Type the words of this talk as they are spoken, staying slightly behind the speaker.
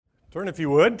Turn, if you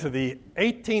would, to the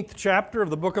 18th chapter of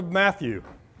the book of Matthew.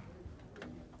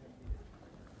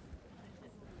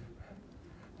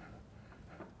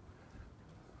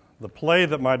 The play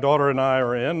that my daughter and I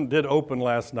are in did open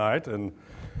last night, and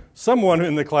someone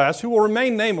in the class, who will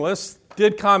remain nameless,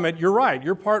 did comment, "You're right,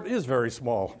 your part is very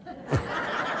small."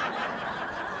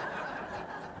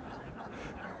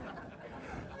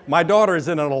 My daughter is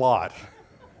in it a lot.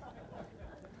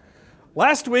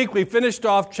 Last week, we finished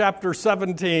off chapter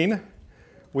 17.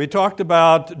 We talked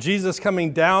about Jesus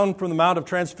coming down from the Mount of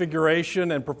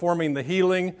Transfiguration and performing the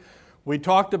healing. We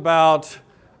talked about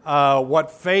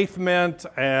what faith meant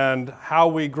and how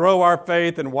we grow our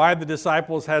faith and why the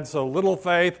disciples had so little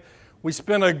faith. We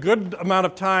spent a good amount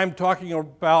of time talking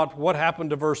about what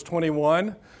happened to verse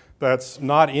 21. That's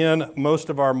not in most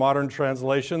of our modern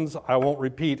translations. I won't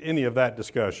repeat any of that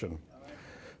discussion.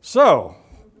 So,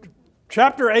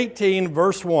 chapter 18,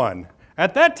 verse 1.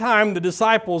 At that time, the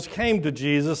disciples came to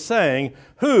Jesus, saying,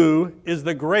 "Who is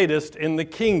the greatest in the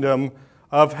kingdom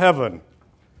of heaven?"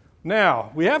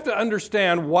 Now, we have to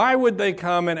understand, why would they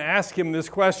come and ask him this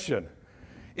question?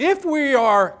 If we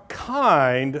are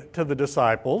kind to the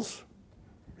disciples,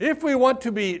 if we want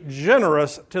to be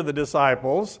generous to the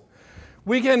disciples,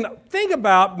 we can think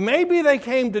about maybe they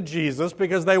came to Jesus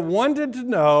because they wanted to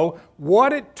know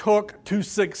what it took to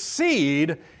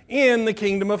succeed in the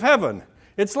kingdom of heaven.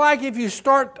 It's like if you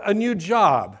start a new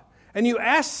job and you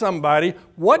ask somebody,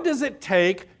 what does it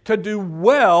take to do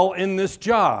well in this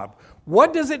job?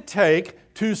 What does it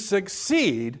take to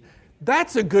succeed?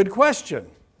 That's a good question.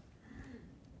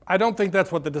 I don't think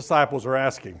that's what the disciples are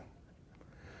asking.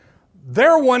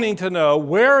 They're wanting to know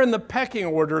where in the pecking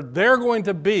order they're going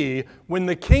to be when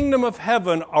the kingdom of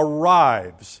heaven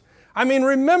arrives. I mean,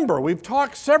 remember, we've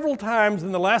talked several times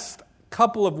in the last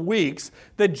couple of weeks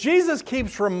that Jesus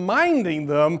keeps reminding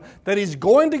them that he's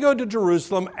going to go to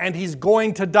Jerusalem and he's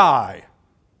going to die.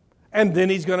 And then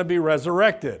he's going to be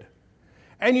resurrected.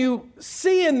 And you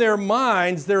see in their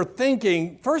minds, they're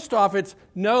thinking, first off, it's,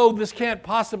 no, this can't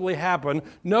possibly happen.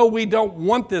 No, we don't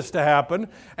want this to happen.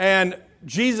 And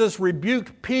Jesus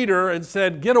rebuked Peter and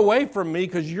said, "Get away from me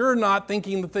because you're not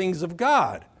thinking the things of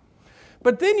God."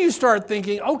 But then you start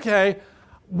thinking, okay,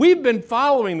 we've been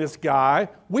following this guy.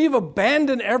 We've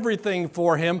abandoned everything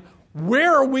for him.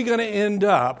 Where are we going to end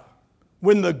up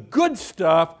when the good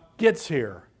stuff gets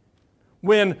here?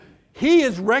 When he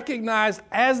is recognized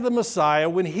as the Messiah,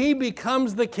 when he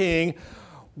becomes the king,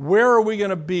 where are we going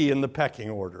to be in the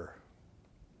pecking order?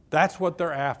 That's what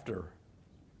they're after.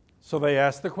 So they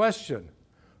ask the question,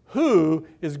 who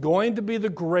is going to be the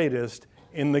greatest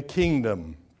in the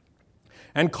kingdom?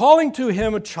 And calling to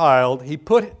him a child, he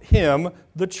put him,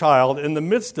 the child, in the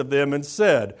midst of them and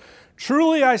said,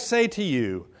 "Truly I say to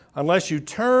you, unless you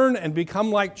turn and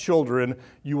become like children,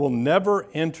 you will never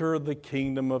enter the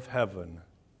kingdom of heaven."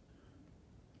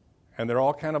 And they're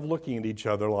all kind of looking at each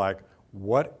other like,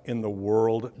 what in the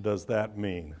world does that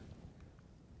mean?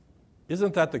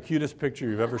 Isn't that the cutest picture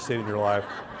you've ever seen in your life?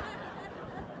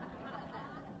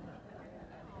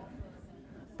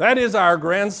 That is our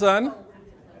grandson.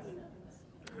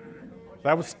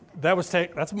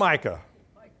 That's Micah.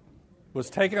 Was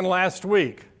taken last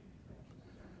week.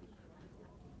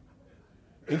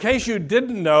 In case you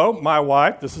didn't know, my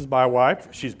wife, this is my wife.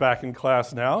 She's back in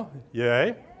class now.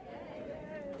 Yay.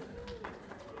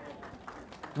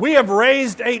 We have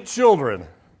raised 8 children.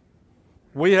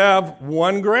 We have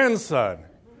 1 grandson.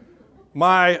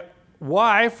 My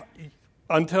wife,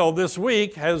 until this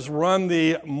week, has run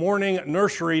the morning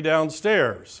nursery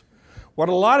downstairs. What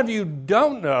a lot of you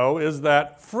don't know is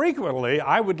that frequently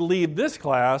I would leave this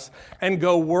class and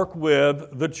go work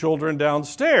with the children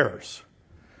downstairs.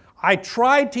 I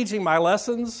tried teaching my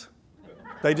lessons.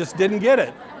 They just didn't get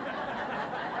it.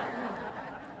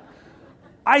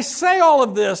 I say all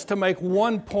of this to make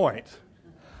one point.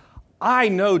 I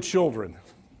know children.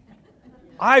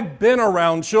 I've been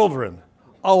around children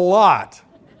a lot.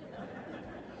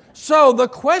 So the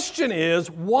question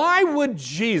is, why would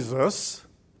Jesus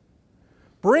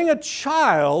bring a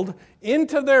child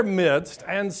into their midst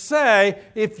and say,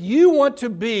 if you want to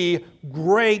be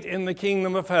great in the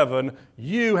kingdom of heaven,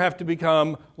 you have to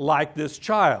become like this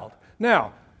child?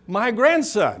 Now, my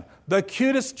grandson, the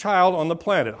cutest child on the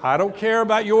planet. I don't care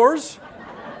about yours.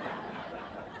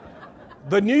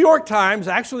 The New York Times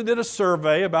actually did a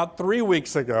survey about 3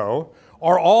 weeks ago.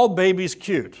 Are all babies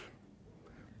cute?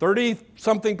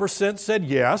 30-something% said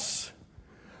yes.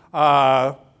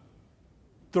 The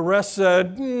rest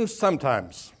said,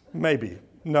 sometimes, maybe,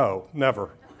 no,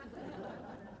 never.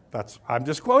 I'm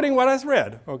just quoting what I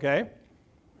read, okay?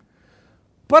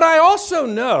 But I also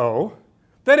know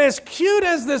that as cute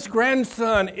as this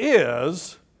grandson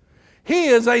is, he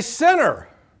is a sinner.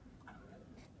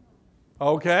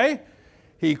 Okay?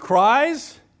 He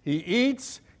cries, he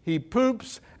eats, he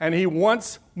poops, and he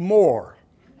wants more.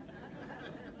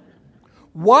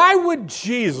 Why would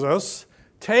Jesus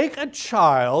take a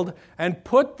child and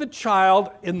put the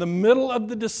child in the middle of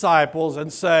the disciples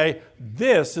and say,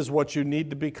 this is what you need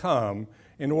to become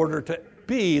in order to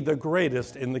be the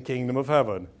greatest in the kingdom of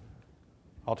heaven?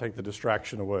 I'll take the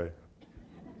distraction away.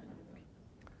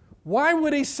 Why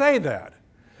would he say that?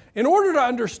 In order to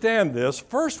understand this,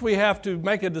 first we have to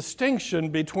make a distinction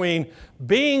between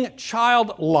being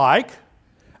childlike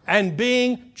and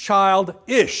being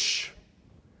childish.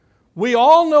 We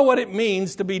all know what it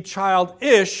means to be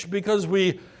childish because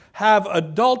we have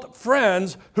adult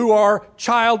friends who are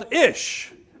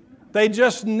childish. They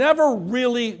just never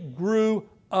really grew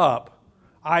up.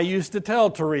 I used to tell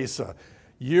Teresa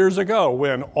years ago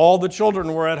when all the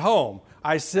children were at home,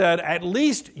 I said, at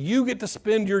least you get to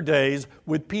spend your days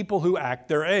with people who act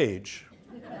their age.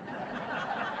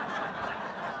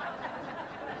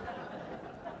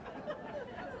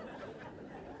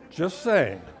 Just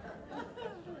saying.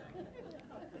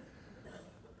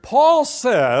 Paul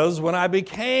says, when I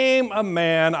became a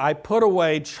man, I put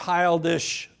away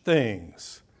childish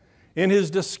things. In his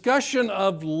discussion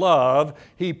of love,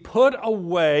 he put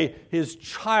away his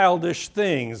childish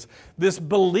things. This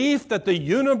belief that the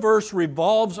universe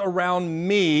revolves around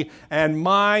me and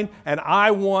mine, and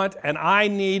I want and I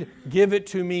need, give it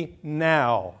to me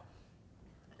now.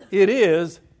 It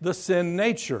is the sin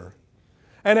nature.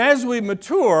 And as we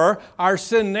mature, our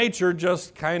sin nature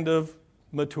just kind of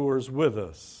matures with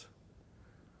us.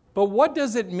 But what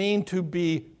does it mean to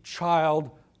be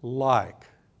childlike?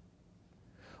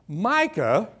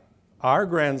 Micah, our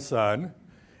grandson,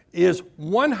 is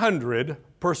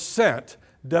 100%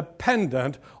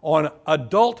 dependent on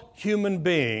adult human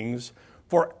beings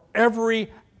for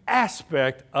every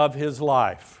aspect of his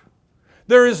life.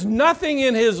 There is nothing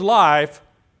in his life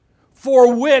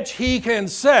for which he can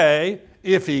say,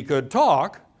 if he could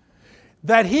talk,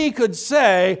 that he could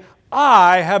say,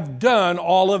 I have done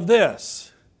all of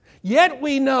this. Yet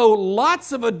we know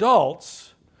lots of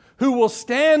adults who will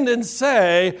stand and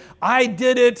say, I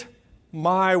did it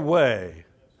my way.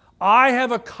 I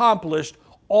have accomplished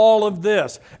all of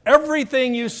this.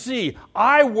 Everything you see,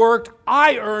 I worked,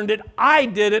 I earned it, I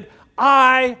did it,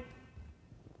 I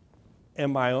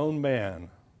am my own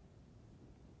man.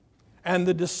 And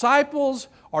the disciples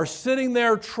are sitting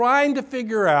there trying to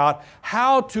figure out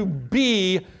how to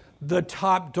be the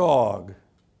top dog.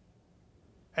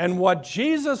 And what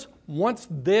Jesus wants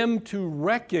them to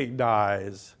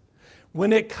recognize,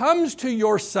 when it comes to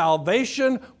your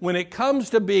salvation, when it comes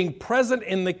to being present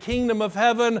in the kingdom of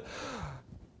heaven,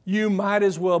 you might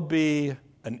as well be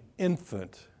an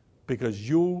infant because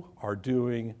you are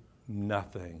doing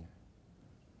nothing.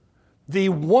 The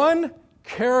one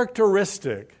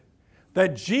characteristic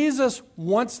that Jesus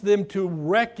wants them to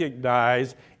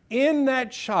recognize in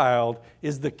that child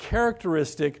is the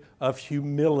characteristic of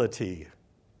humility.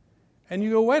 And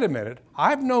you go, wait a minute,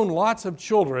 I've known lots of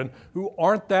children who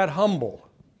aren't that humble.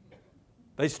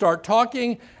 They start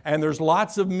talking and there's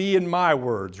lots of me and my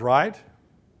words, right?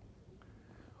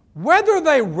 Whether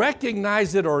they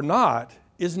recognize it or not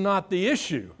is not the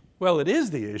issue. Well, it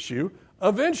is the issue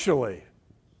eventually.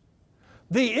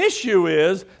 The issue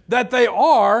is that they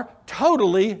are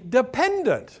totally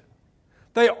dependent.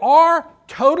 They are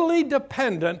totally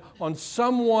dependent on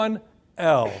someone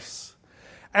else.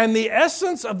 And the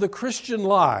essence of the Christian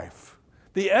life,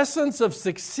 the essence of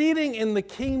succeeding in the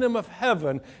kingdom of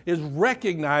heaven is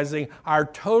recognizing our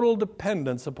total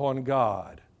dependence upon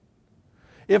God.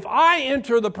 If I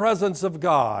enter the presence of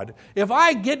God, if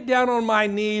I get down on my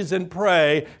knees and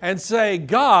pray and say,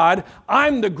 God,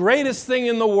 I'm the greatest thing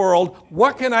in the world,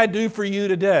 what can I do for you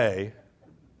today?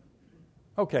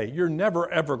 Okay, you're never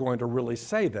ever going to really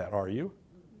say that, are you?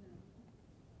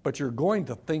 But you're going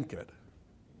to think it.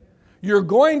 You're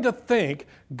going to think,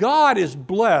 God is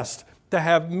blessed to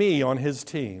have me on His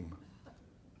team.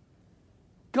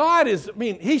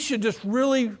 He should just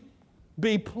really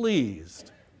be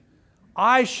pleased.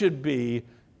 I should be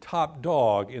top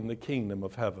dog in the kingdom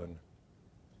of heaven.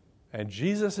 And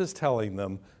Jesus is telling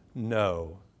them,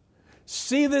 no.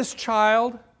 See this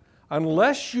child?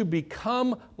 Unless you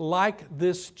become like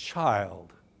this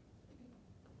child,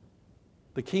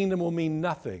 the kingdom will mean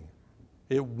nothing.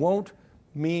 It won't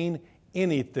mean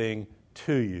anything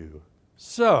to you.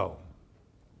 So,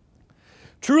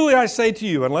 truly I say to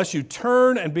you, unless you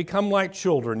turn and become like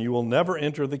children, you will never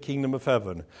enter the kingdom of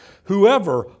heaven.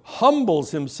 Whoever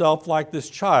humbles himself like this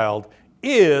child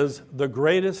is the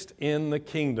greatest in the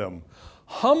kingdom,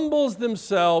 humbles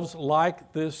themselves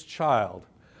like this child.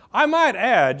 I might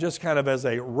add, just kind of as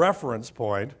a reference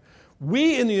point,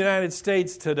 we in the United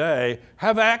States today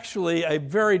have actually a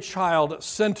very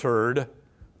child-centered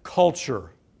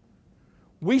culture.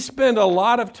 We spend a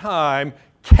lot of time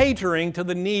catering to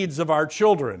the needs of our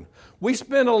children. We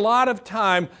spend a lot of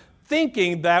time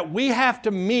thinking that we have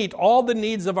to meet all the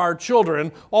needs of our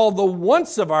children, all the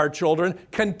wants of our children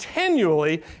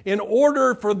continually in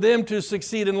order for them to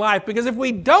succeed in life. Because if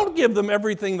we don't give them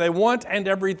everything they want and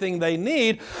everything they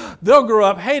need, they'll grow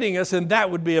up hating us, and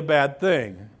that would be a bad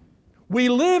thing. We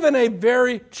live in a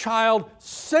very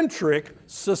child-centric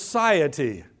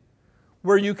society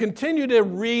where you continue to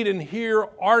read and hear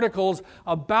articles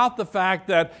about the fact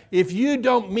that if you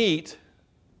don't meet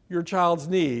your child's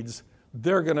needs,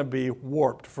 they're going to be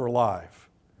warped for life.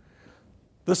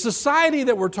 The society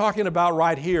that we're talking about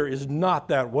right here is not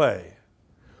that way.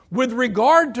 With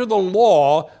regard to the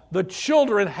law, the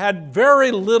children had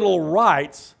very little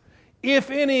rights,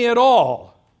 if any at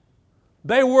all.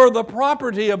 They were the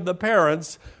property of the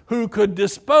parents who could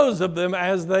dispose of them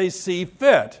as they see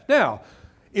fit. Now,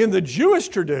 in the Jewish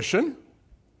tradition,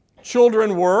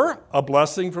 children were a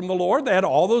blessing from the Lord. They had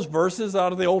all those verses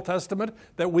out of the Old Testament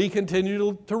that we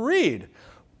continue to read.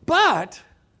 But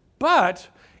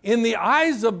in the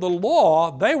eyes of the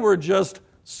law, they were just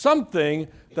something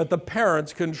that the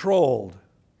parents controlled.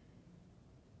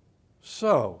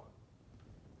 So,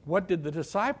 what did the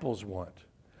disciples want?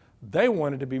 They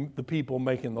wanted to be the people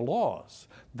making the laws.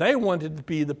 They wanted to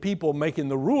be the people making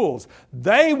the rules.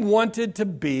 They wanted to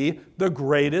be the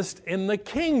greatest in the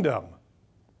kingdom.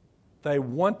 They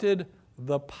wanted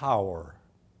the power.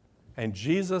 And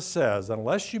Jesus says,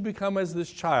 unless you become as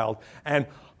this child and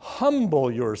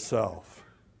humble yourself.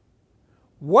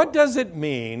 What does it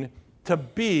mean to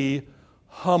be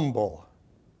humble?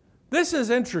 This is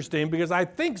interesting because I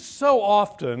think so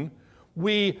often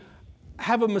we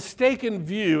have a mistaken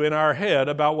view in our head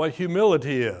about what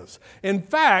humility is. In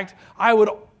fact, I would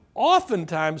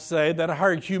oftentimes say that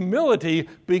our humility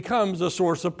becomes a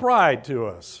source of pride to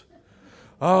us.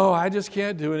 Oh, I just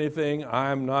can't do anything.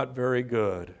 I'm not very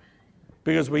good.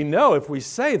 Because we know if we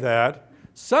say that,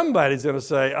 somebody's going to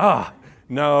say,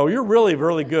 no, you're really,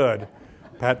 really good.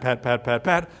 Pat, pat, pat, pat,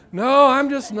 pat. No, I'm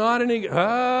just not any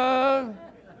good.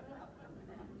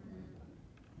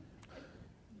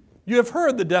 You have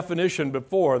heard the definition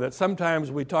before that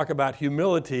sometimes we talk about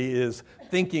humility is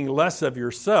thinking less of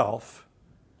yourself.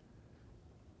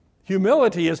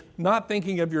 Humility is not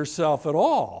thinking of yourself at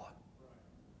all.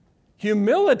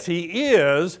 Humility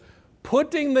is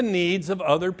putting the needs of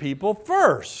other people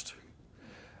first.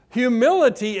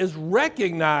 Humility is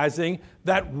recognizing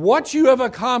that what you have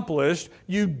accomplished,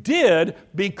 you did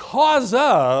because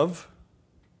of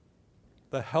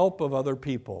the help of other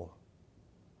people.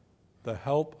 The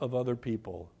help of other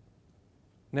people.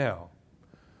 Now,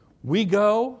 we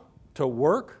go to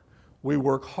work, we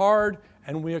work hard,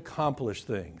 and we accomplish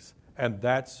things. And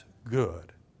that's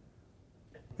good.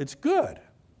 It's good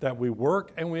that we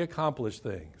work and we accomplish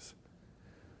things.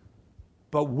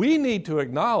 But we need to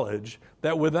acknowledge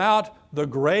that without the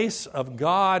grace of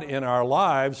God in our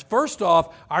lives, first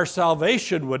off, our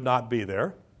salvation would not be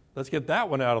there. Let's get that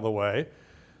one out of the way.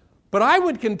 But I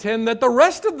would contend that the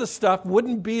rest of the stuff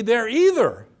wouldn't be there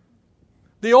either.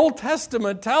 The Old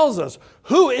Testament tells us,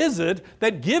 who is it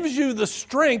that gives you the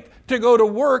strength to go to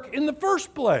work in the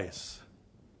first place?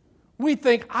 We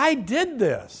think, I did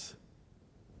this.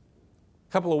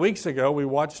 A couple of weeks ago, we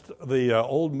watched the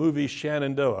old movie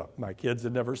Shenandoah. My kids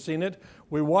had never seen it.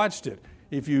 We watched it.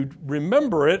 If you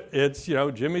remember it, it's,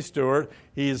 Jimmy Stewart.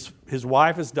 His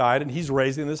wife has died, and he's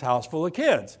raising this house full of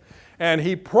kids. And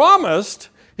he promised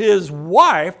his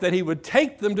wife that he would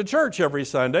take them to church every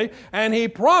Sunday, and he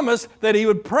promised that he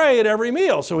would pray at every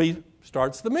meal. So he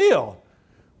starts the meal.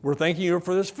 We're thanking you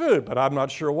for this food, but I'm not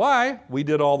sure why. We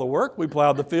did all the work. We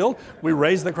plowed the field. We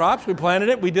raised the crops. We planted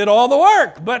it. We did all the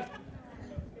work. But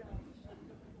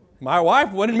my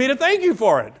wife wanted me to thank you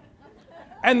for it.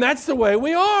 And that's the way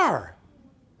we are.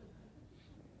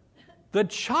 The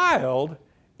child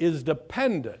is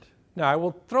dependent. Now, I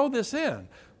will throw this in.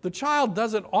 The child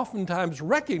doesn't oftentimes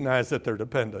recognize that they're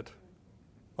dependent.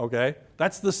 Okay?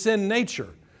 That's the sin nature.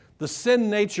 The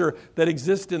sin nature that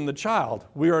exists in the child.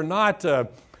 We are not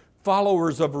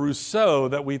followers of Rousseau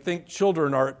that we think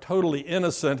children are totally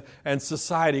innocent and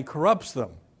society corrupts them.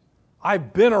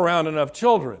 I've been around enough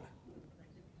children.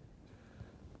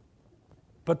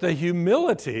 But the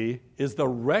humility is the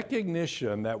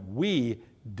recognition that we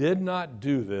did not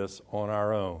do this on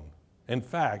our own. In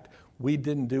fact, we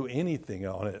didn't do anything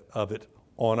of it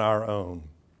on our own.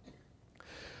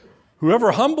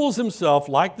 Whoever humbles himself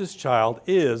like this child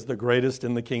is the greatest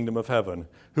in the kingdom of heaven.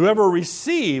 Whoever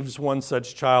receives one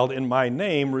such child in my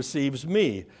name receives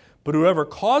me. But whoever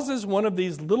causes one of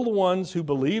these little ones who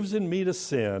believes in me to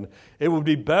sin, it would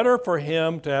be better for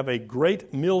him to have a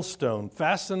great millstone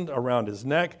fastened around his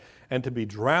neck and to be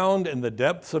drowned in the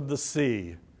depths of the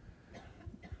sea.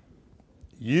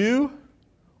 You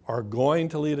are going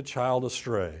to lead a child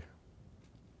astray.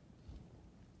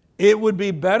 It would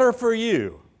be better for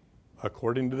you,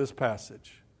 according to this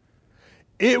passage,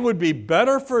 it would be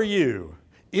better for you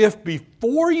if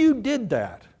before you did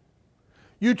that,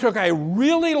 you took a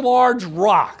really large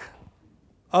rock,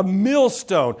 a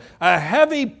millstone, a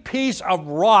heavy piece of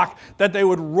rock that they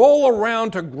would roll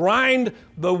around to grind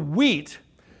the wheat.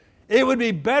 It would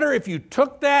be better if you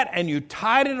took that and you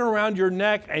tied it around your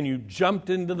neck and you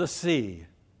jumped into the sea,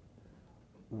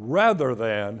 rather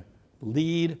than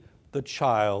lead the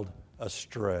child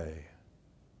astray.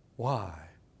 Why?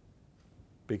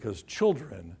 Because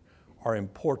children are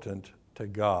important to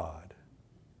God.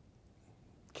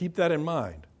 Keep that in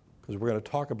mind, because we're going to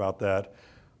talk about that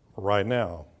right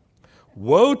now.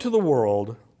 Woe to the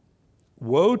world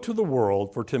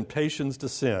for temptations to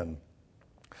sin.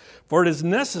 For it is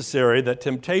necessary that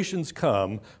temptations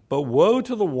come, but woe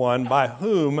to the one by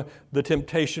whom the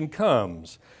temptation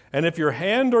comes. And if your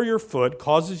hand or your foot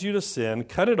causes you to sin,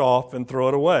 cut it off and throw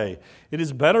it away. It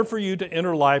is better for you to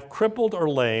enter life crippled or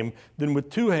lame than with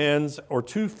 2 hands or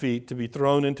 2 feet to be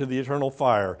thrown into the eternal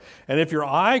fire. And if your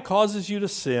eye causes you to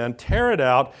sin, tear it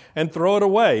out and throw it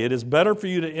away. It is better for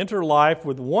you to enter life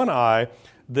with 1 eye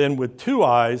than with 2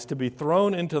 eyes to be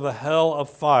thrown into the hell of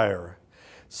fire.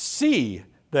 See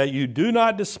that you do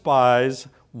not despise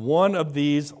one of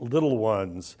these little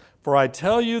ones. For I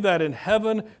tell you that in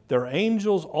heaven their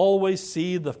angels always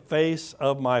see the face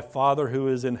of my Father who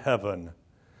is in heaven.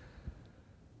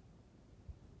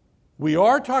 We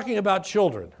are talking about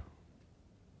children,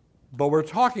 but we're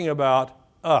talking about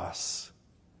us.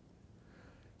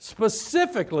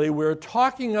 Specifically, we're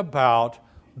talking about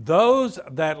those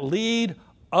that lead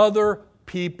other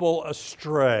people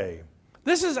astray.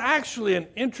 This is actually an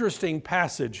interesting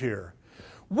passage here.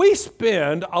 We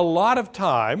spend a lot of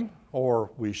time,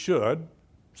 or we should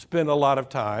spend a lot of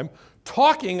time,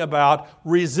 talking about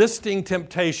resisting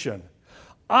temptation.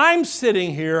 I'm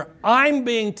sitting here, I'm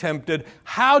being tempted.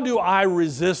 How do I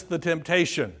resist the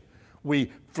temptation?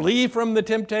 We flee from the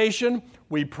temptation,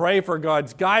 we pray for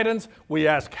God's guidance, we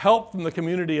ask help from the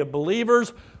community of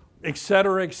believers,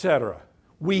 etc., etc.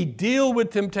 We deal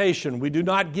with temptation. We do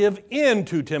not give in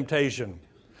to temptation.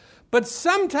 But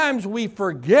sometimes we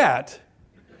forget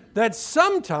that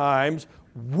sometimes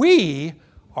we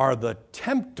are the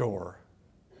tempter.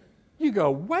 You go,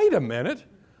 wait a minute,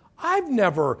 I've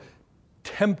never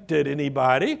tempted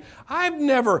anybody. I've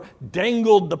never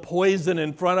dangled the poison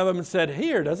in front of them and said,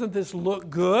 here, doesn't this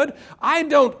look good? I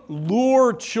don't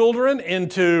lure children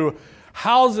into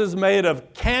houses made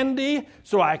of candy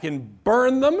so I can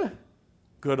burn them.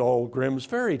 Good old Grimm's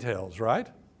fairy tales, right?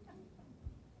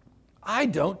 I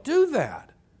don't do that.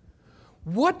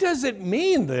 What does it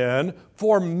mean then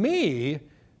for me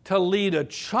to lead a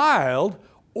child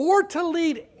or to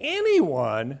lead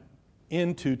anyone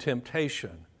into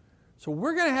temptation? So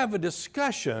we're going to have a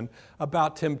discussion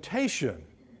about temptation.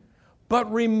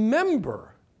 But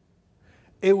remember,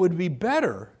 it would be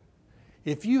better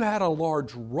if you had a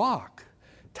large rock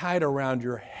tied around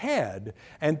your head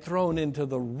and thrown into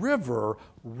the river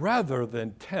rather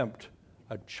than tempt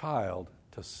a child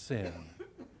to sin.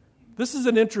 This is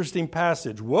an interesting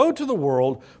passage. Woe to the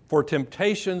world for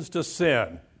temptations to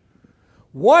sin.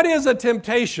 What is a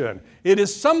temptation? It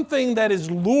is something that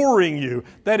is luring you,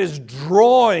 that is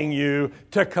drawing you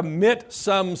to commit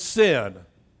some sin.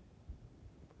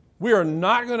 We are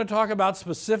not going to talk about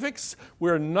specifics.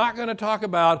 We're not going to talk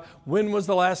about when was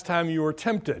the last time you were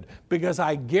tempted, because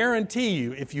I guarantee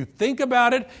you, if you think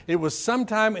about it, it was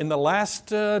sometime in the last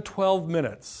 12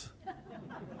 minutes.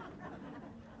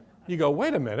 You go,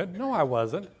 wait a minute. No, I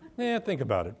wasn't. Think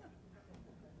about it.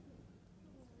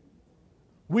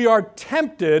 We are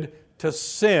tempted to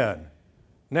sin.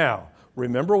 Now,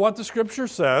 remember what the Scripture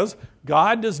says.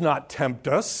 God does not tempt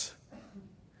us.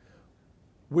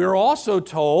 We're also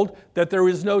told that there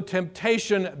is no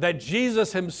temptation that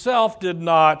Jesus himself did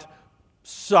not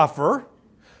suffer.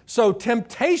 So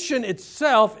temptation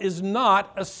itself is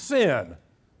not a sin.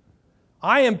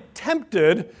 I am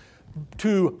tempted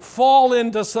to fall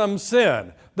into some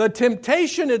sin. The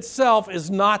temptation itself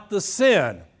is not the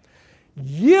sin.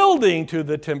 Yielding to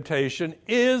the temptation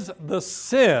is the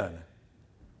sin.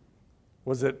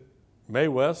 Was it Mae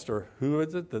West or who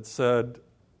is it that said,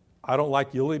 I don't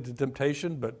like yielding to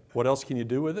temptation, but what else can you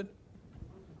do with it?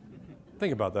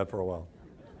 Think about that for a while.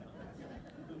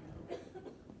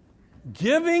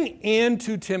 Giving in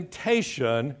to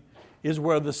temptation is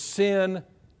where the sin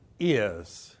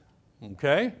is.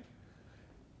 Okay?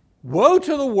 Woe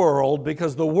to the world,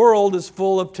 because the world is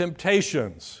full of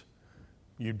temptations.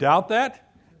 You doubt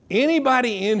that?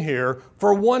 Anybody in here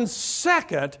for 1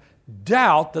 second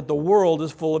doubt that the world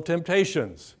is full of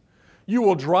temptations? You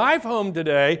will drive home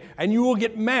today and you will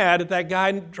get mad at that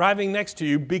guy driving next to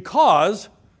you because,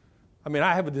 I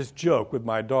have this joke with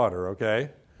my daughter,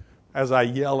 okay, as I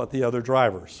yell at the other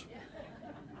drivers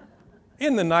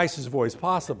in the nicest voice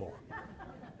possible.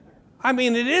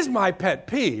 It is my pet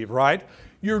peeve, right?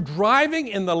 You're driving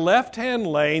in the left-hand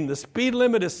lane, the speed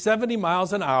limit is 70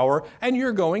 miles an hour, and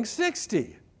you're going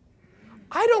 60.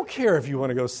 I don't care if you want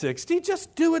to go 60,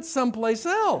 just do it someplace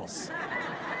else.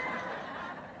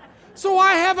 So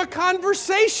I have a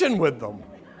conversation with them.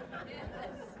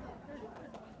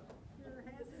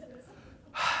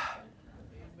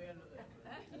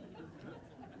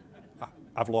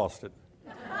 I've lost it.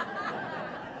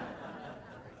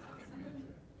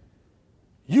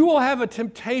 You will have a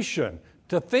temptation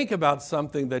to think about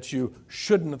something that you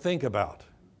shouldn't think about.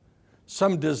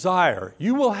 Some desire.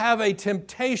 You will have a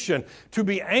temptation to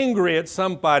be angry at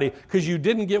somebody because you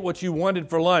didn't get what you wanted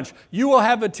for lunch. You will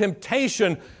have a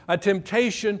temptation.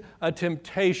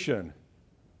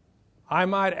 I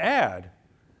might add,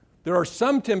 there are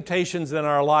some temptations in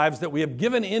our lives that we have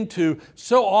given into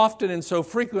so often and so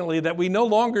frequently that we no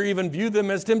longer even view them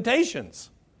as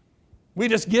temptations. We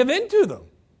just give into them.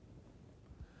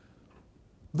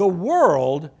 The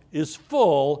world is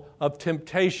full of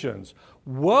temptations.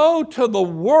 Woe to the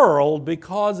world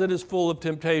because it is full of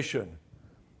temptation.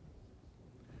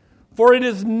 For it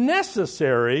is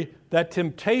necessary that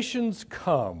temptations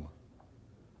come.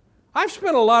 I've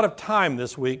spent a lot of time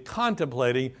this week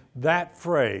contemplating that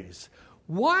phrase.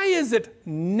 Why is it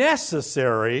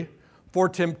necessary for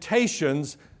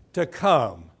temptations to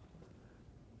come?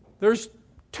 There's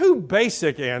two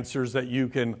basic answers that you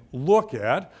can look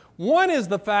at. One is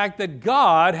the fact that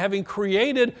God, having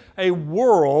created a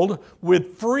world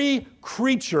with free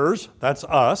creatures, that's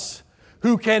us,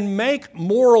 who can make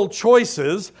moral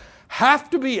choices, have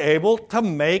to be able to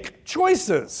make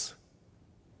choices.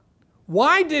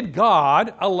 Why did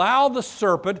God allow the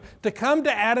serpent to come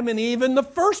to Adam and Eve in the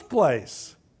first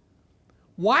place?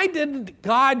 Why didn't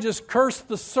God just curse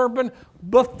the serpent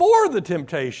before the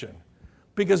temptation?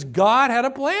 Because God had a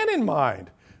plan in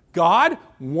mind. God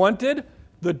wanted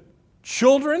the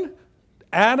children,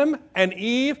 Adam and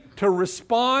Eve, to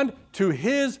respond to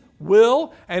His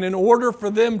will, and in order for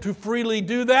them to freely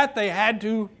do that, they had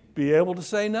to be able to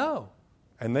say no.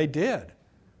 And they did.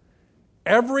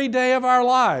 Every day of our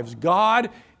lives, God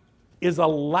is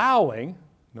allowing,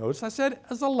 notice I said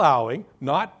is allowing,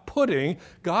 not putting,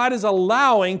 God is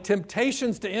allowing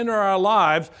temptations to enter our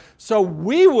lives so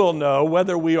we will know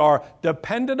whether we are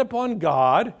dependent upon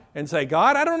God and say,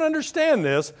 God, I don't understand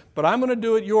this, but I'm going to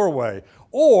do it your way,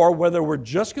 or whether we're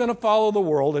just going to follow the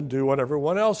world and do what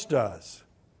everyone else does.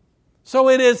 So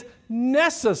it is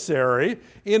necessary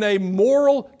in a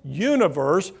moral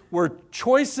universe where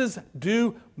choices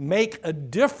do make a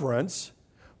difference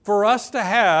for us to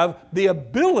have the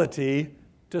ability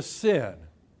to sin.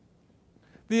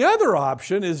 The other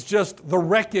option is just the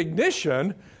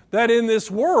recognition that in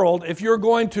this world, if you're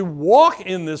going to walk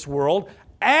in this world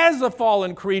as a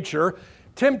fallen creature,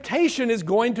 temptation is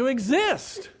going to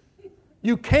exist.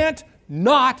 You can't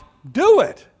not do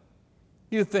it.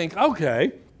 You think,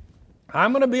 okay,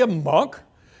 I'm going to be a monk,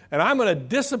 and I'm going to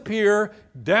disappear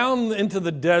down into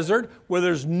the desert where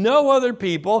there's no other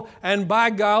people, and by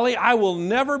golly, I will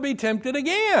never be tempted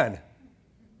again.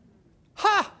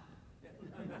 Ha!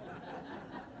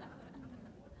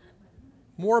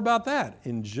 More about that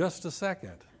in just a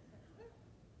second.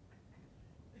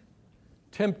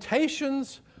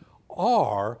 Temptations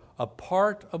are a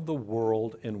part of the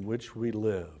world in which we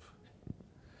live.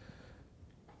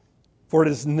 For it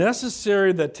is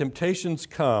necessary that temptations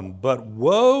come, but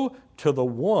woe to the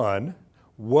one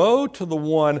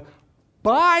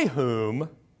by whom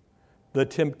the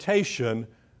temptation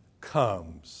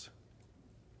comes.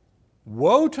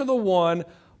 Woe to the one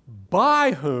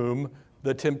by whom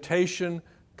the temptation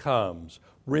comes.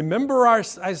 Remember, I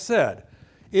said,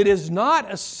 it is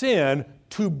not a sin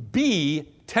to be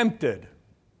tempted.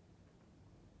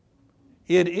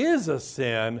 It is a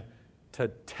sin to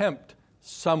tempt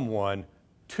someone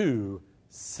to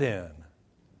sin.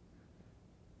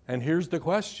 And here's the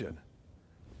question.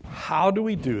 How do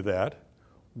we do that?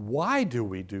 Why do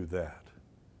we do that?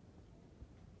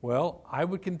 Well, I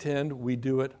would contend we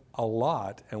do it a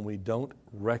lot and we don't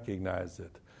recognize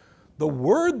it. The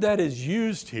word that is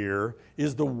used here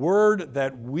is the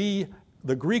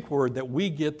Greek word that we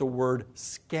get the word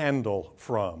scandal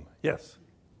from. Yes?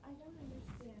 I don't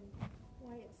understand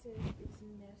why it says it's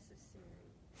necessary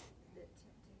that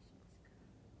temptations come.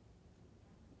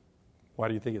 Why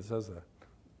do you think it says that?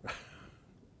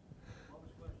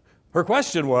 Her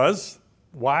question was,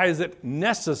 why is it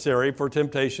necessary for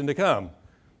temptation to come?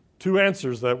 Two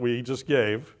answers that we just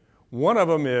gave. One of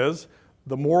them is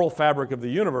the moral fabric of the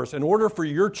universe. In order for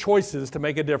your choices to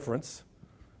make a difference,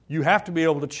 you have to be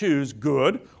able to choose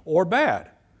good or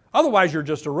bad. Otherwise, you're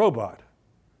just a robot.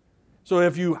 So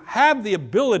if you have the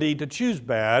ability to choose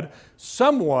bad,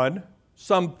 something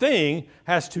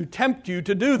has to tempt you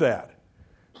to do that.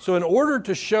 So in order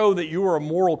to show that you are a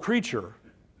moral creature,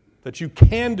 that you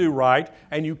can do right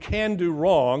and you can do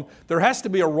wrong, there has to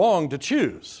be a wrong to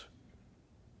choose.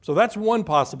 So that's one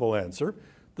possible answer.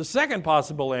 The second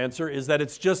possible answer is that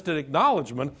it's just an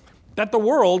acknowledgement that the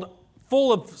world,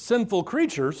 full of sinful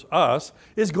creatures, us,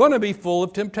 is going to be full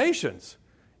of temptations.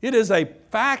 It is a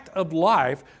fact of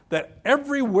life that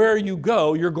everywhere you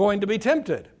go, you're going to be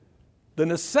tempted. The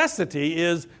necessity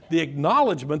is the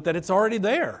acknowledgement that it's already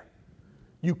there.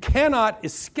 You cannot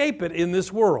escape it in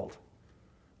this world,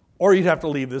 or you'd have to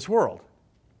leave this world,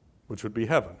 which would be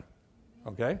heaven.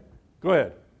 Okay? Go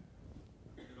ahead.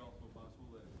 Is it also possible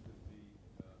that it could be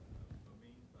a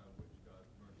means by which God's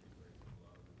mercy grace and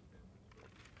love is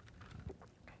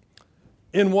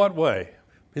demonstrated? In what way?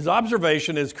 His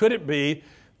observation is, could it be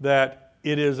that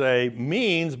it is a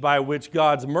means by which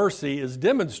God's mercy is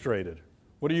demonstrated?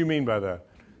 What do you mean by that?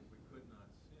 If we could not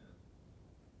sin,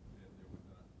 then there would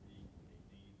not be a need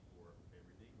for a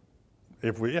redeemer.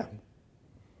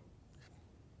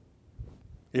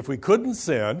 If we couldn't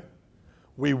sin,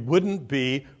 we wouldn't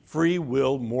be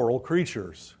free-willed moral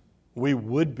creatures. We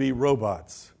would be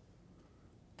robots.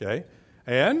 Okay?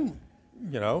 And,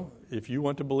 if you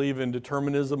want to believe in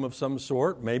determinism of some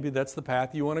sort, maybe that's the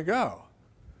path you want to go.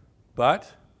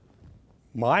 But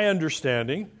my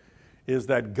understanding is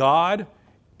that God,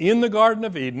 in the Garden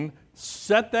of Eden,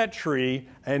 set that tree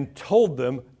and told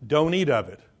them, don't eat of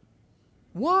it.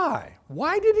 Why?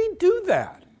 Why did he do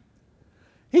that?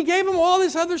 He gave them all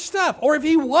this other stuff. Or if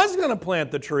he was going to plant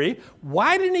the tree,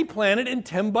 why didn't he plant it in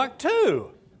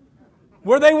Timbuktu,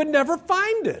 where they would never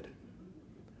find it?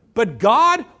 But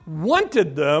God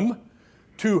wanted them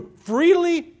to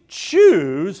freely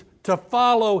choose to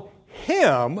follow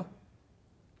him.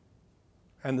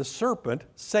 And the serpent,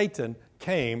 Satan,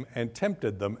 came and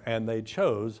tempted them, and they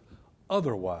chose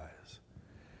otherwise.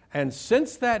 And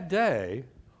since that day,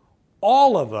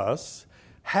 all of us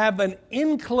have an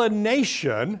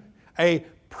inclination, a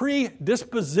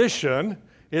predisposition,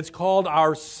 it's called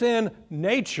our sin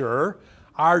nature,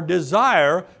 our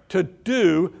desire to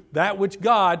do that which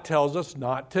God tells us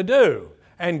not to do.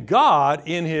 And God,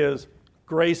 in his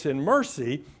grace and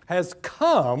mercy, has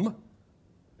come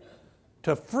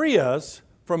to free us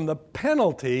from the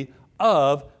penalty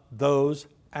of those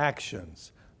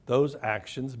actions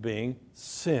being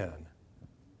sin.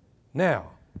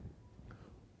 Now,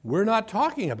 we're not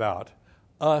talking about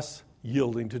us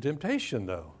yielding to temptation,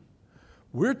 though.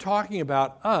 We're talking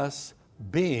about us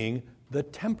being the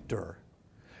tempter.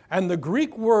 And the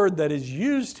Greek word that is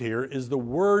used here is the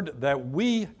word that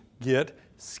we get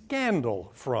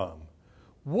scandal from.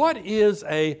 What is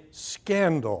a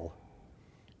scandal?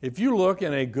 If you look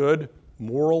in a good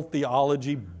moral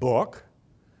theology book,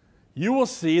 you will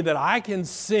see that I can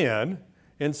sin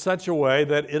in such a way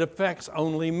that it affects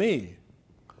only me.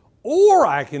 Or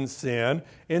I can sin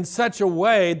in such a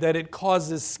way that it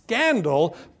causes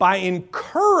scandal by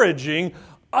encouraging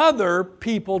other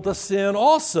people to sin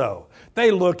also.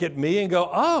 They look at me and go,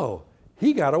 oh,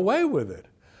 he got away with it.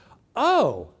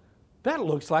 Oh, that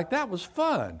looks like that was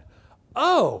fun.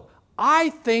 Oh, I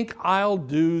think I'll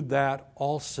do that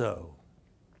also.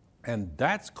 And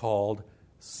that's called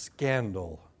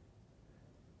scandal.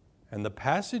 And the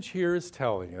passage here is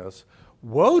telling us,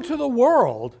 woe to the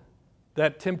world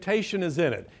that temptation is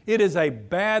in it. It is a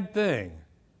bad thing.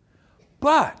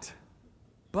 But,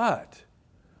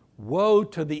 woe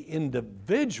to the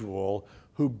individual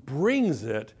who brings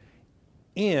it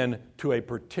into a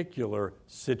particular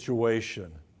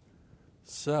situation.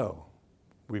 So,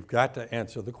 we've got to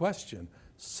answer the question,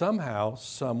 somehow,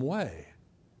 some way.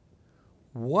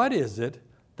 What is it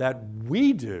that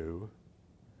we do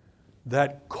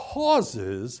that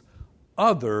causes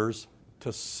others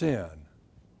to sin?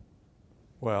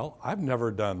 Well, I've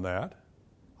never done that.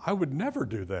 I would never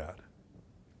do that.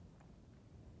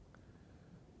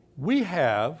 We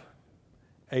have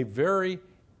a very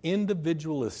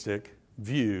individualistic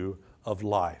view of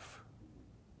life.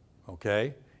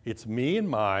 Okay? It's me and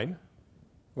mine.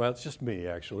 Well, it's just me,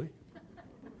 actually.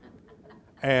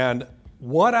 And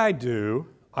what I do,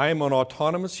 I am an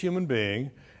autonomous human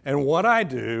being, and what I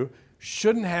do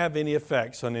shouldn't have any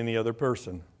effects on any other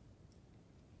person.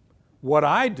 What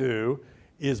I do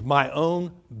is my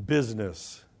own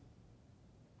business.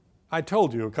 I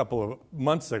told you a couple of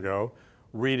months ago,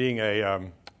 reading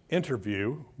a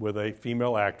interview with a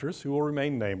female actress who will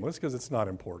remain nameless because it's not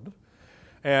important.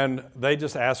 And they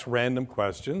just asked random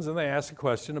questions, and they asked a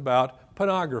question about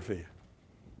pornography.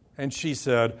 And she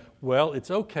said, well, it's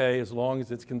okay as long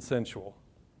as it's consensual.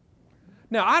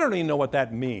 Now, I don't even know what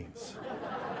that means.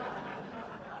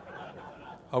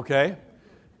 Okay?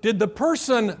 Did the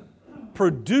person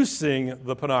producing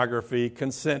the pornography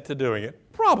consent to doing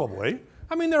it? Probably.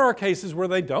 I mean, there are cases where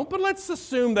they don't, but let's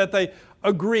assume that they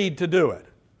agreed to do it.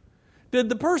 Did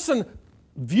the person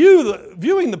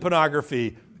viewing the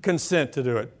pornography consent to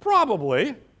do it?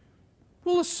 Probably.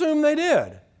 We'll assume they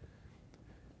did.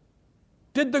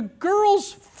 Did the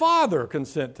girl's father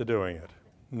consent to doing it?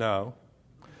 No.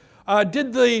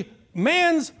 Did the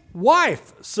man's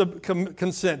wife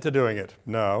consent to doing it?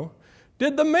 No.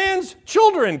 Did the man's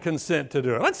children consent to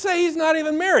do it? Let's say he's not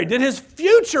even married. Did his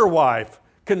future wife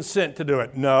consent to do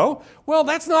it? No. Well,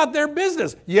 that's not their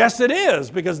business. Yes, it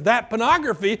is, because that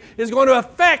pornography is going to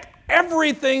affect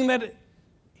everything that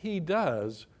he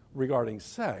does regarding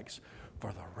sex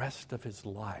for the rest of his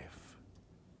life.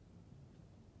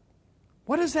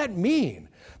 What does that mean?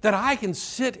 That I can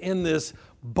sit in this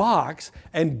box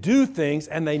and do things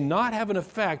and they not have an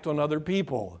effect on other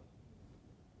people.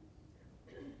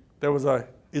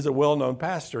 He's a well-known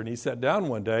pastor, and he sat down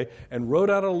one day and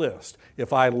wrote out a list.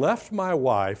 If I left my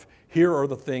wife, here are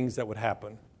the things that would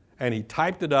happen. And he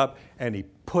typed it up and he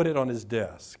put it on his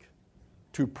desk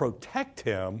to protect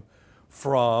him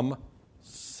from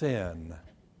sin.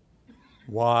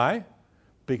 Why?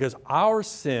 Because our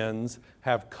sins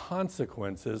have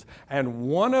consequences, and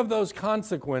one of those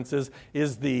consequences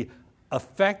is the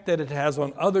effect that it has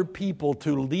on other people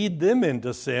to lead them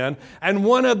into sin. And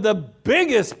one of the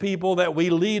biggest people that we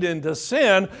lead into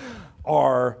sin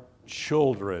are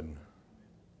children.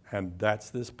 And that's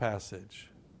this passage.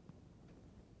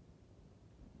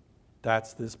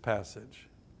 That's this passage.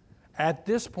 At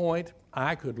this point,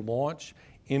 I could launch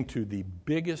into the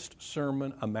biggest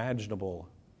sermon imaginable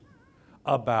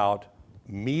about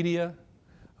media,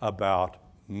 about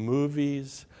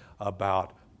movies,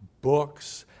 about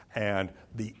books, and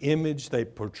the image they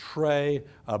portray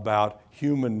about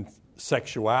human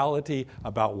sexuality,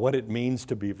 about what it means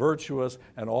to be virtuous,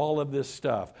 and all of this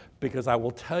stuff. Because I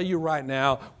will tell you right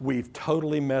now, we've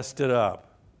totally messed it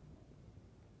up.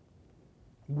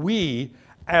 We,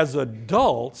 as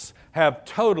adults, have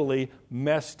totally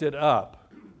messed it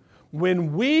up.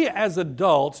 When we, as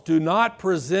adults, do not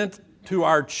present to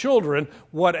our children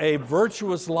what a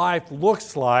virtuous life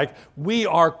looks like, we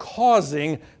are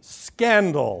causing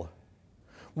scandal.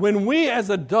 When we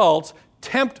as adults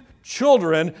tempt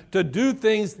children to do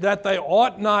things that they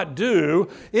ought not do,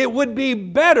 it would be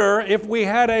better if we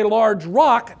had a large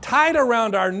rock tied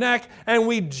around our neck and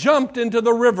we jumped into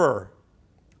the river.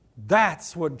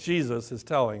 That's what Jesus is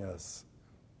telling us.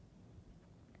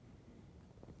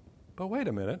 But wait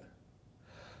a minute.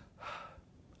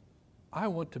 I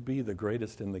want to be the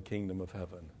greatest in the kingdom of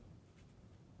heaven.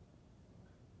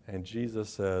 And Jesus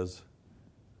says,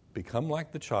 become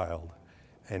like the child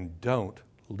and don't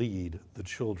lead the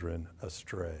children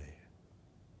astray.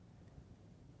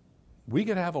 We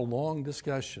could have a long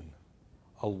discussion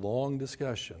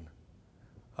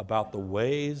about the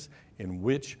ways in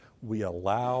which we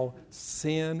allow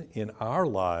sin in our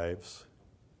lives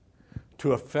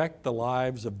to affect the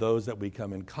lives of those that we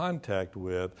come in contact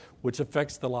with, which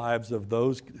affects the lives of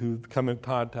those who come in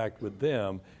contact with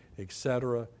them,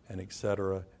 etc., and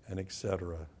etc., and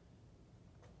etc.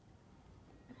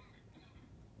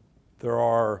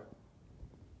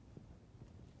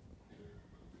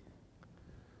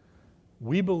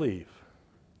 We believe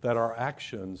that our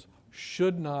actions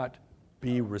should not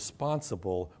be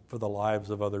responsible for the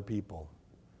lives of other people.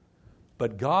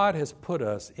 But God has put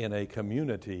us in a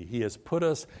community. He has put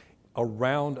us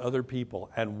around other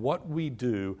people. And what we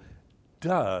do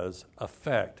does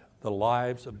affect the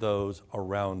lives of those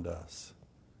around us.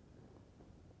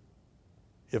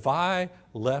 If I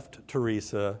left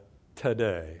Teresa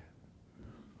today,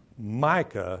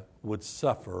 Micah would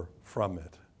suffer from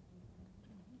it.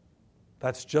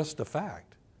 That's just a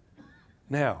fact.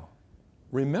 Now,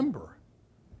 remember,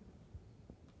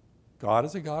 God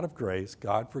is a God of grace.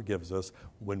 God forgives us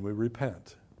when we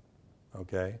repent.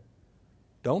 Okay?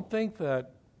 Don't think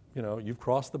that, you've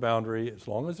crossed the boundary. As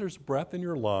long as there's breath in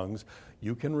your lungs,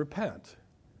 you can repent.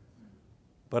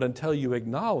 but until you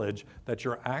acknowledge that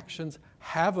your actions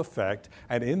have effect.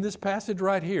 And in this passage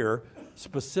right here,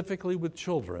 specifically with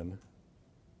children,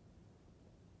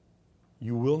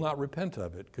 you will not repent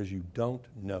of it because you don't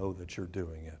know that you're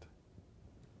doing it.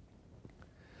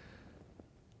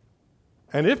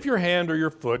 And if your hand or your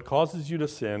foot causes you to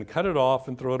sin, cut it off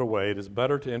and throw it away. It is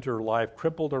better to enter life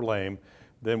crippled or lame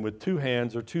than with 2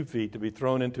 hands or 2 feet to be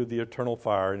thrown into the eternal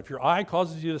fire. And if your eye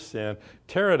causes you to sin,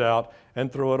 tear it out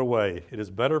and throw it away. It is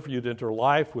better for you to enter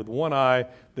life with 1 eye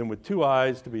than with 2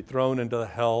 eyes to be thrown into the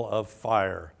hell of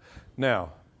fire.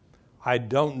 Now, I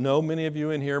don't know many of you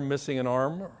in here missing an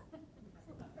arm.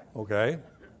 Okay,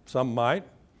 some might.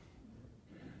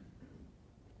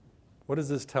 What is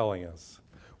this telling us?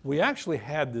 We actually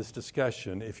had this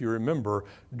discussion, if you remember,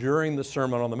 during the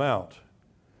Sermon on the Mount.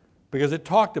 Because it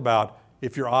talked about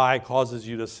if your eye causes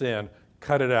you to sin,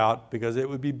 cut it out because it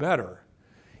would be better.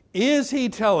 Is he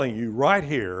telling you right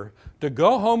here to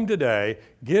go home today,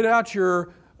 get out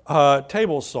your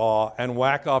table saw and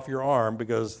whack off your arm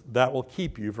because that will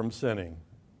keep you from sinning?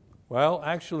 Well,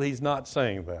 actually, he's not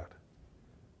saying that.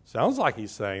 Sounds like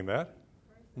he's saying that.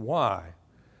 Why?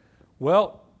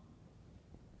 Well,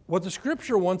 what the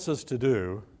Scripture wants us to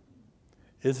do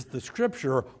is the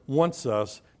Scripture wants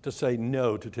us to say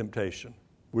no to temptation.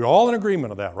 We're all in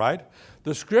agreement on that, right?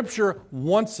 The Scripture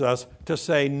wants us to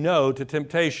say no to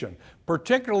temptation,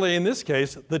 particularly in this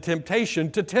case, the temptation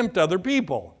to tempt other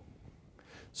people.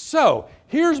 So,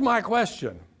 here's my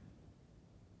question.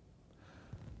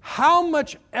 How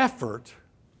much effort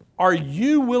are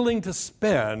you willing to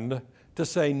spend to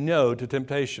say no to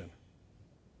temptation?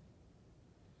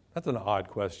 That's an odd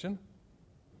question.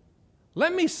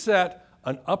 Let me set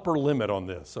an upper limit on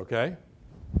this, okay?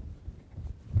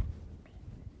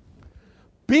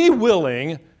 Be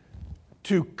willing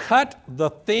to cut the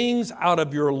things out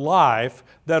of your life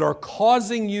that are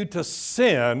causing you to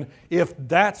sin if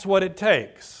that's what it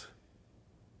takes.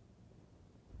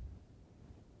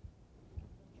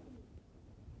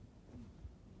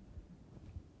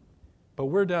 But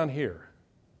we're down here.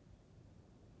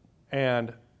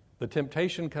 And the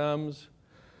temptation comes,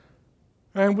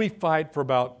 and we fight for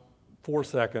about 4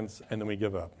 seconds, and then we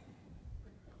give up.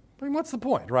 I mean, what's the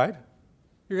point, right?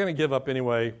 You're going to give up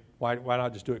anyway. Why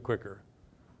not just do it quicker?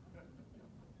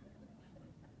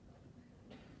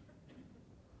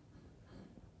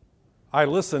 I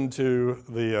listened to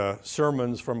the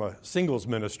sermons from a singles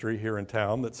ministry here in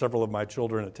town that several of my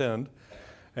children attend,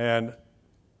 and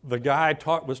the guy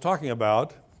was talking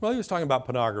about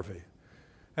pornography.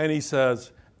 And he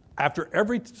says, after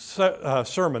every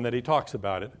sermon that he talks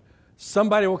about it,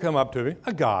 somebody will come up to me,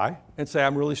 a guy, and say,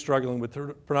 I'm really struggling with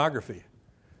pornography.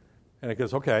 And he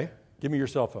goes, okay, give me your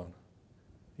cell phone.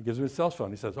 He gives me his cell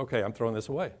phone. He says, okay, I'm throwing this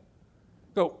away.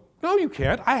 I go, no, you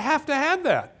can't. I have to have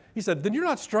that. He said, then you're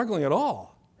not struggling at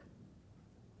all.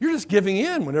 You're just giving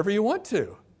in whenever you want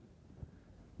to.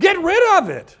 Get rid of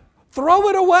it. Throw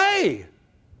it away.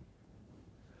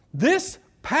 This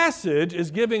passage is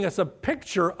giving us a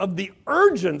picture of the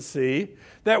urgency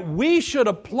that we should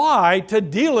apply to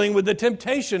dealing with the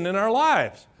temptation in our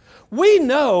lives. We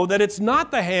know that it's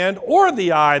not the hand or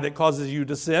the eye that causes you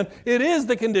to sin. It is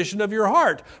the condition of your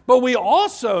heart. But we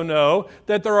also know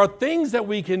that there are things that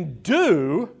we can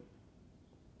do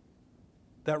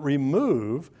that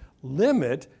remove,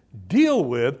 limit, deal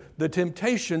with the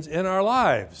temptations in our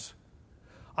lives.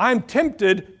 I'm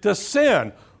tempted to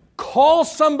sin. Call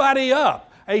somebody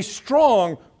up, a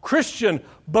strong Christian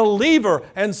believer,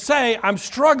 and say, I'm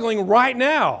struggling right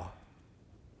now.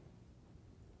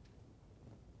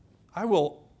 I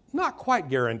will not quite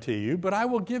guarantee you, but I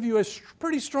will give you a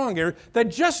pretty strong guarantee that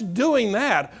just doing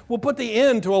that will put the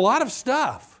end to a lot of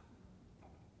stuff.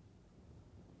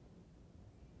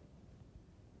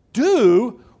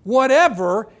 Do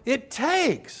whatever it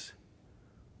takes.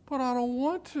 But I don't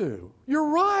want to. You're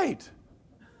right.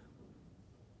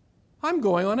 I'm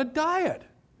going on a diet.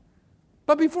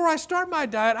 But before I start my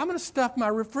diet, I'm going to stuff my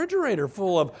refrigerator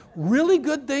full of really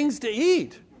good things to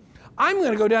eat. I'm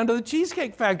going to go down to the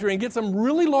Cheesecake Factory and get some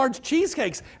really large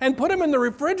cheesecakes and put them in the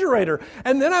refrigerator.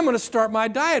 And then I'm going to start my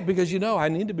diet because, I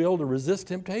need to be able to resist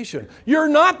temptation. You're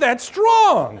not that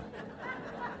strong.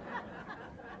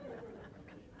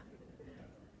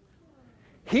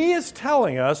 He is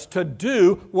telling us to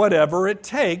do whatever it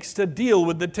takes to deal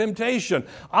with the temptation.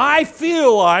 I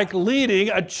feel like leading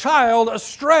a child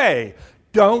astray.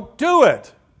 Don't do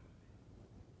it.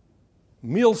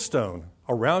 Millstone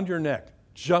around your neck.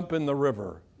 Jump in the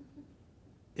river.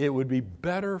 It would be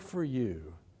better for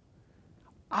you.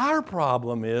 Our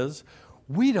problem is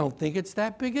we don't think it's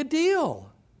that big a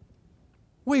deal.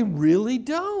 We really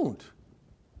don't.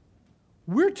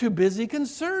 We're too busy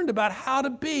concerned about how to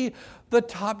be the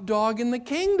top dog in the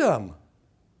kingdom.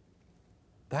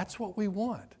 That's what we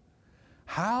want.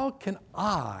 How can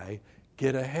I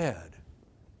get ahead?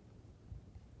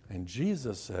 And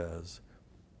Jesus says,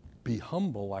 be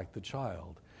humble like the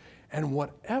child. And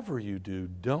whatever you do,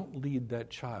 don't lead that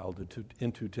child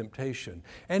into temptation.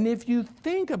 And if you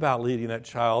think about leading that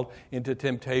child into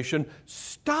temptation,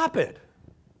 stop it.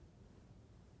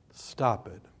 Stop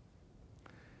it.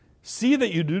 See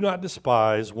that you do not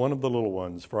despise one of the little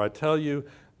ones, for I tell you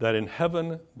that in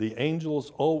heaven their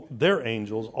angels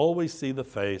always see the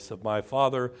face of my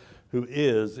Father who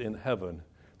is in heaven.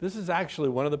 This is actually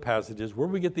one of the passages where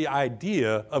we get the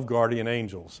idea of guardian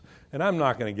angels. And I'm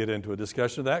not going to get into a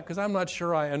discussion of that because I'm not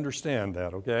sure I understand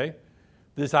that, okay?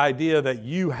 This idea that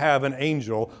you have an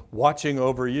angel watching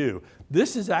over you.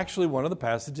 This is actually one of the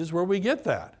passages where we get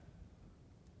that.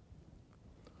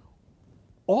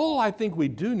 All I think we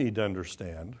do need to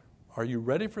understand, are you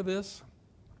ready for this?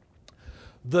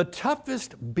 The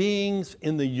toughest beings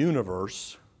in the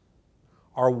universe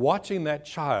are watching that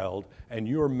child and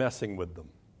you're messing with them.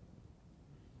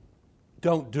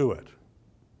 Don't do it.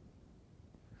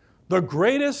 The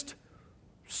greatest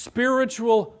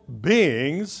spiritual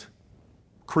beings,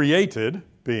 created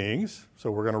beings,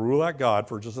 so we're going to rule out God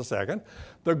for just a second.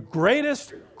 The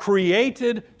greatest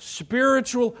created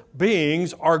spiritual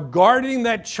beings are guarding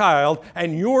that child,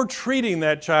 and you're treating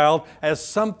that child as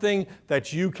something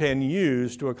that you can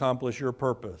use to accomplish your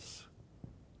purpose.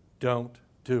 Don't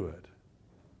do it.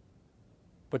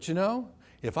 But you know,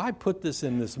 if I put this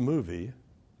in this movie,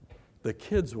 the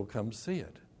kids will come see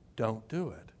it. Don't do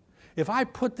it. If I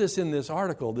put this in this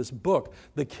article, this book,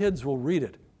 the kids will read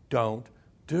it. Don't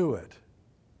do it.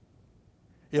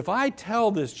 If I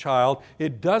tell this child,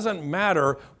 it doesn't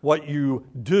matter what you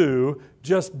do,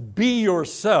 just be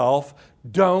yourself,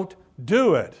 don't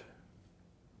do it.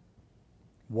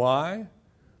 Why?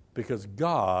 Because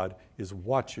God is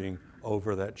watching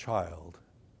over that child.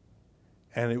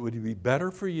 And it would be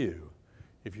better for you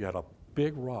if you had a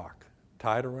big rock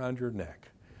tied around your neck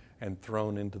and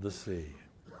thrown into the sea.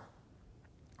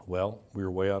 Well,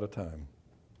 we're way out of time.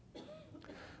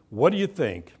 What do you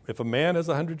think? If a man has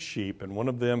 100 sheep and one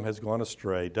of them has gone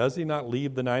astray, does he not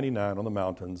leave the 99 on the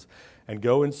mountains and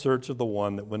go in search of the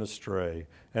one that went astray?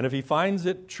 And if he finds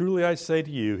it, truly I say to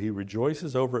you, he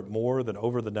rejoices over it more than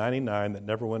over the 99 that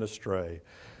never went astray.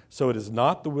 So it is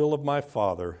not the will of my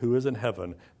Father who is in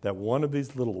heaven that one of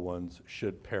these little ones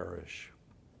should perish.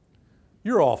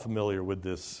 You're all familiar with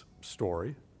this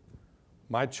story.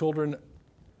 My children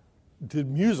did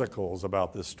musicals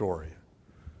about this story.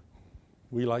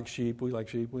 We like sheep, we like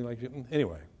sheep, we like sheep.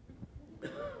 Anyway,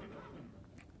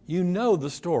 you know the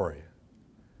story.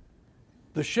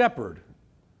 The shepherd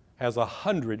has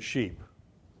 100 sheep,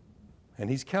 and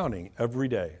he's counting every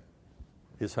day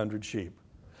his 100 sheep.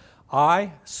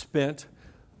 I spent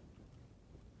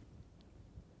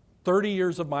 30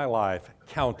 years of my life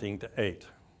counting to 8.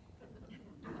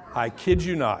 I kid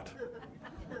you not.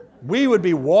 We would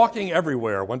be walking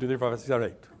everywhere. 1, 2, 3, 4, 5, 6, 7,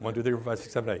 8. 1, 2, 3, 4, 5,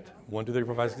 6, 7, 8. 1, 2, 3,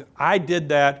 4, 5, 6, 7. I did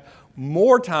that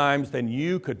more times than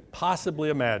you could possibly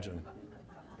imagine.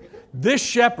 This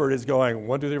shepherd is going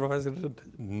 1, 2, 3, 4, 5, 6, 7,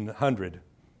 100.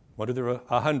 1, 2, 3, 4,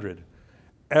 100.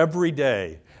 Every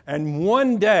day. And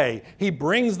one day, he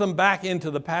brings them back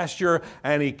into the pasture,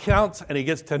 and he counts, and he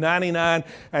gets to 99,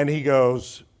 and he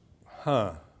goes,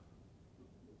 let's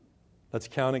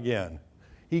count again.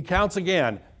 He counts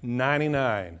again,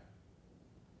 99.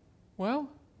 Well,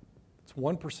 it's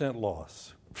 1%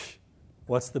 loss.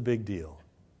 What's the big deal?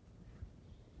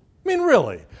 I mean,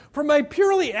 really, from a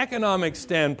purely economic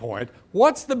standpoint,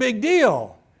 what's the big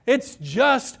deal? It's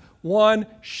just one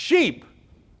sheep,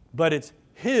 but it's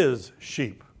his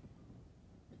sheep.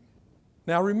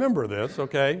 Now remember this,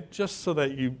 okay, just so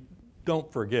that you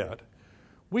don't forget.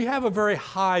 We have a very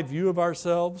high view of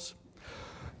ourselves.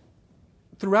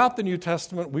 Throughout the New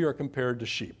Testament, we are compared to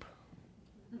sheep.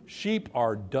 Sheep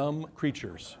are dumb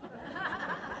creatures.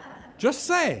 Just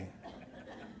saying.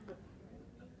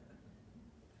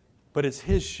 But it's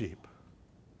his sheep.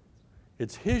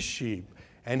 It's his sheep,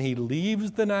 and he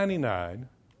leaves the 99,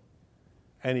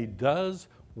 and he does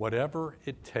whatever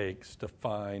it takes to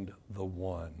find the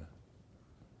one.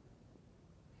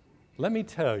 Let me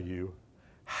tell you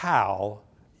how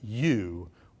you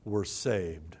were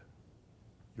saved.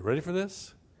 You ready for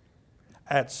this?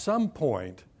 At some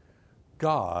point,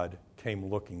 God came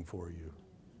looking for you.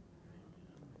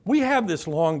 We have this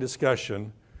long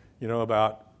discussion,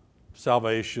 about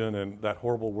salvation and that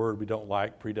horrible word we don't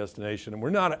like, predestination, and we're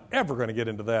not ever going to get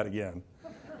into that again,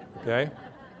 okay?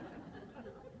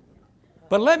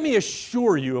 But let me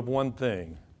assure you of one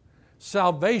thing.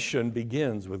 salvation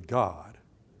begins with God.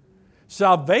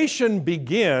 Salvation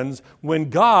begins when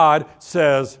God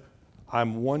says,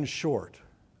 I'm one short,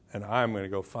 and I'm going to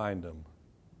go find him.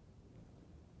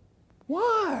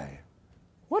 Why?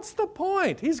 What's the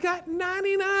point? He's got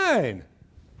 99.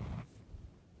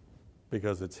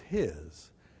 Because it's his,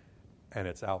 and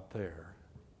it's out there.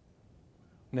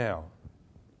 Now,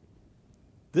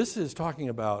 this is talking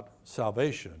about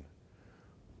salvation,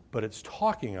 but it's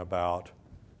talking about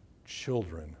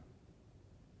children.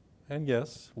 And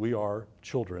yes, we are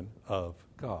children of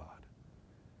God.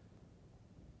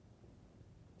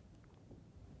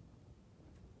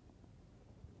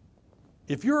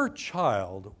 If your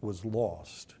child was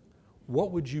lost,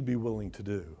 what would you be willing to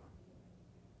do?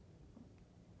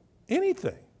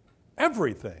 Anything,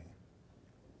 everything.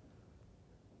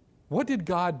 What did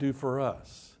God do for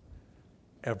us?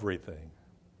 Everything.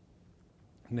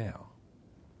 Now,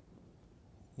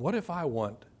 what if I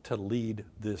want to lead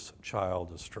this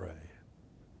child astray?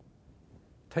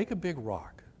 Take a big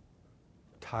rock,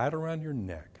 tie it around your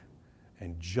neck,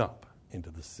 and jump into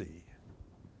the sea.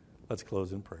 Let's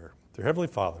close in prayer. Dear Heavenly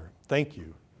Father, thank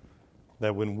you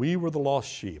that when we were the lost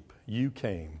sheep, you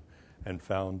came and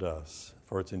found us.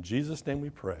 For it's in Jesus' name we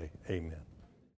pray. Amen.